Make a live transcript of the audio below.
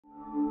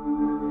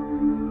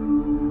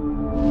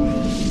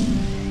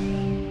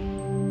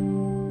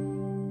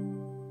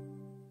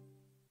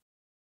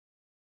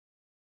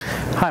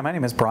Hi, my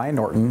name is Brian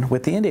Norton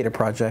with the Indata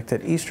project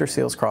at Easter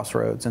Seals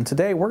Crossroads, and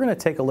today we're going to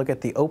take a look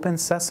at the Open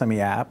Sesame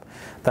app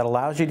that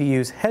allows you to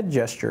use head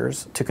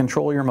gestures to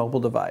control your mobile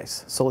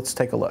device. So let's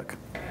take a look.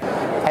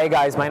 Hey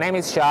guys, my name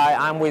is Shai.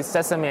 I'm with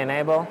Sesame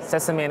Enable.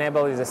 Sesame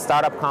Enable is a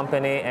startup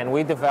company, and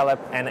we develop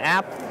an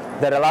app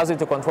that allows you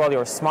to control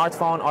your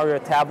smartphone or your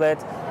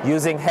tablet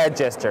using head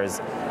gestures.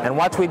 And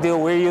what we do,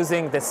 we're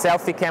using the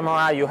selfie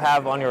camera you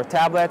have on your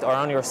tablet or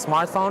on your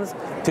smartphones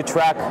to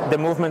track the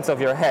movements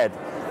of your head.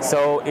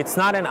 So it's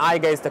not an eye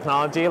gaze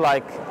technology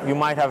like you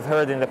might have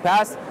heard in the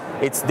past.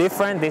 It's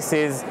different. This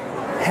is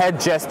head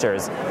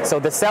gestures. So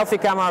the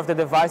selfie camera of the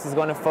device is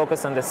going to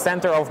focus on the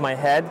center of my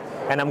head,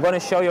 and I'm going to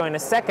show you in a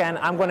second.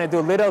 I'm going to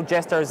do little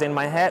gestures in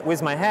my head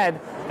with my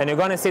head, and you're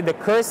going to see the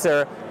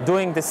cursor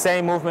doing the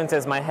same movements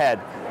as my head.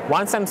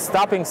 Once I'm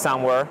stopping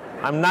somewhere,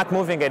 I'm not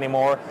moving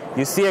anymore,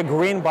 you see a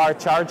green bar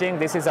charging.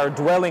 This is our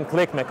dwelling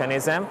click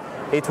mechanism.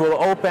 It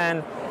will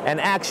open an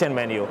action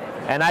menu,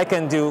 and I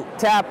can do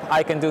tap,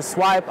 I can do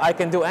swipe, I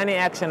can do any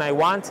action I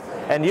want,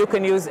 and you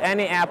can use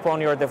any app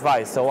on your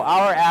device. So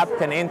our app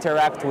can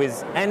interact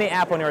with any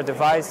app on your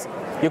device.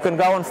 You can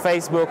go on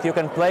Facebook, you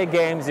can play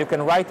games, you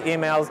can write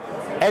emails.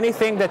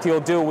 Anything that you'll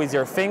do with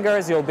your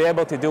fingers, you'll be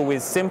able to do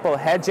with simple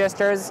head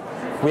gestures.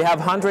 We have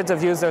hundreds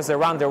of users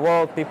around the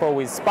world, people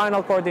with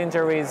spinal cord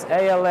injuries,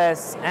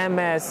 ALS,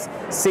 MS,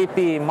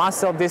 CP,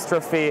 muscle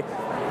dystrophy,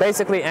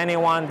 basically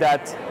anyone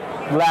that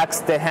lacks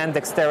the hand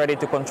dexterity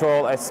to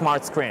control a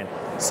smart screen.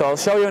 So I'll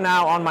show you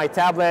now on my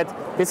tablet.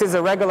 This is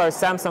a regular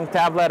Samsung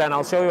tablet, and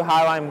I'll show you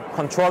how I'm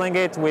controlling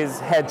it with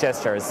head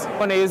gestures. I'm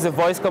going to use the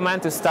voice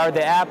command to start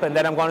the app, and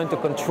then I'm going to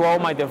control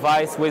my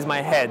device with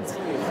my head.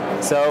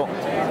 So,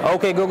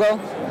 OK Google.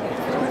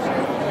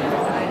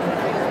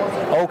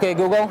 OK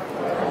Google.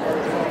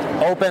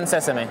 Open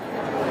Sesame.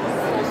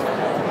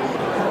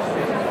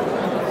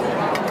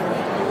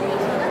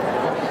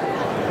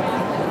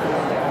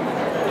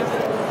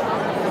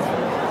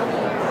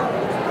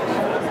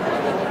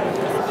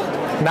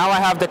 Now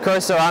I have the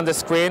cursor on the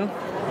screen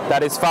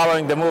that is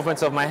following the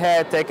movements of my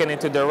head, taking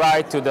it to the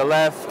right, to the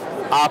left,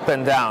 up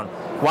and down.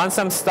 Once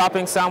I'm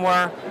stopping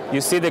somewhere,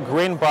 you see the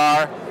green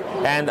bar,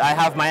 and I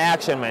have my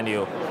action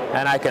menu.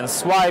 And I can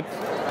swipe,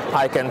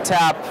 I can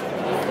tap,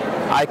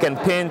 I can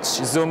pinch,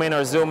 zoom in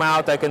or zoom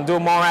out, I can do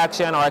more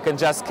action, or I can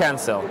just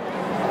cancel.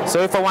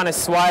 So if I want to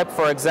swipe,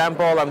 for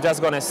example, I'm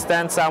just going to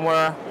stand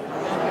somewhere,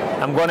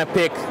 I'm going to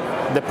pick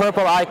the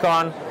purple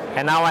icon,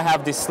 and now I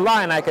have this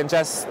line, I can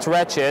just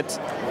stretch it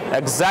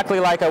exactly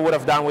like I would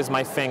have done with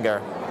my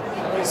finger.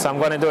 So I'm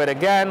going to do it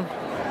again.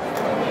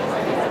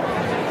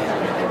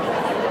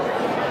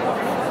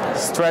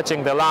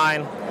 Stretching the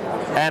line,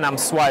 and I'm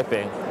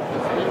swiping.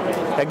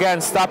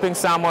 Again, stopping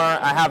somewhere,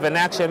 I have an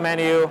action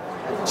menu,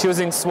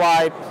 choosing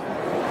swipe.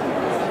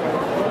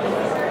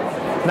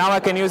 Now I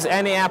can use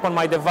any app on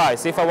my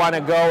device. If I want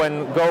to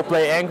go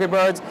play Angry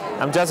Birds,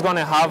 I'm just going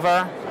to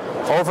hover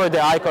over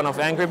the icon of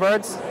Angry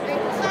Birds.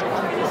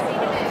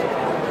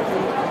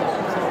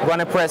 I'm going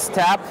to press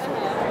tap.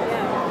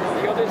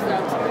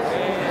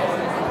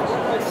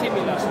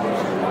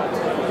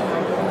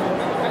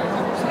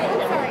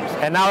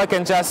 And now I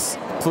can just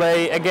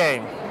play a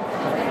game.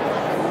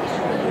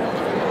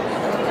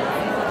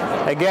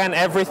 Again,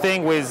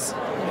 everything with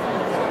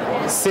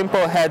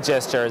simple head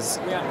gestures.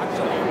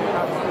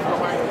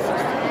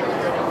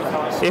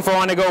 If I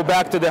want to go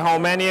back to the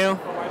home menu,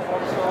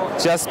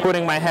 just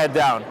putting my head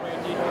down.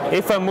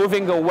 If I'm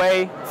moving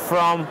away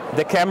from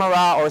the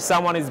camera or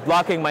someone is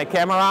blocking my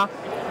camera,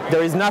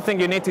 there is nothing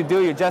you need to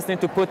do. You just need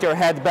to put your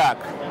head back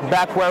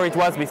where it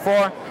was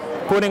before,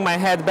 putting my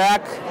head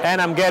back,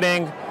 and I'm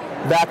getting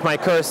back my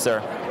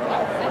cursor.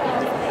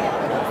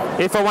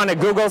 If I want to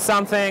Google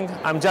something,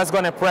 I'm just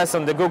going to press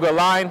on the Google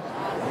line.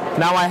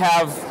 Now I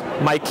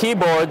have my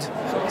keyboard,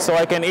 so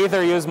I can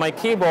either use my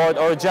keyboard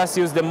or just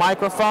use the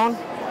microphone.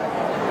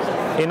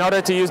 In order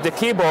to use the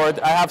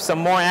keyboard, I have some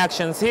more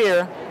actions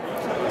here,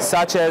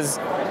 such as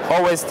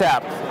always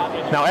tap.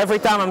 Now every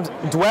time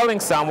I'm dwelling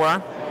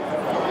somewhere,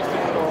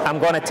 I'm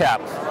going to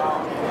tap.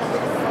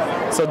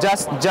 So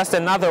just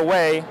another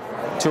way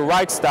to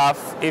write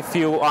stuff if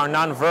you are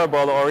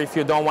non-verbal or if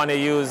you don't want to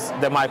use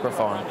the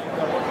microphone.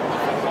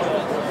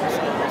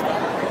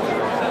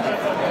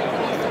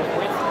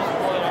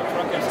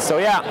 So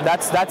yeah,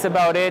 that's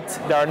about it.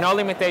 There are no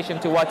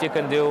limitations to what you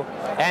can do.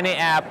 Any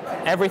app,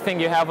 everything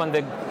you have on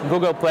the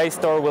Google Play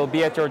Store will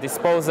be at your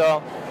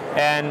disposal.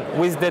 And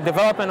with the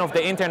development of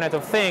the Internet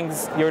of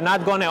Things, you're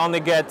not going to only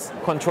get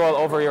control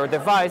over your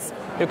device,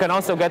 you can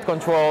also get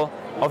control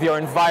of your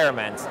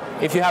environment.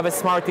 If you have a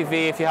smart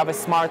TV, if you have a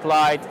smart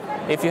light,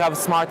 if you have a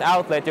smart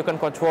outlet, you can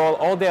control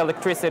all the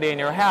electricity in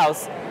your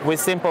house with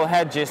simple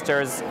head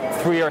gestures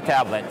through your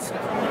tablet.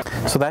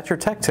 So that's your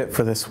tech tip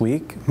for this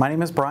week. My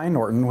name is Brian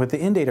Norton with the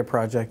Indata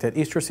project at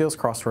Easter Seals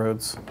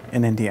Crossroads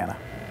in Indiana.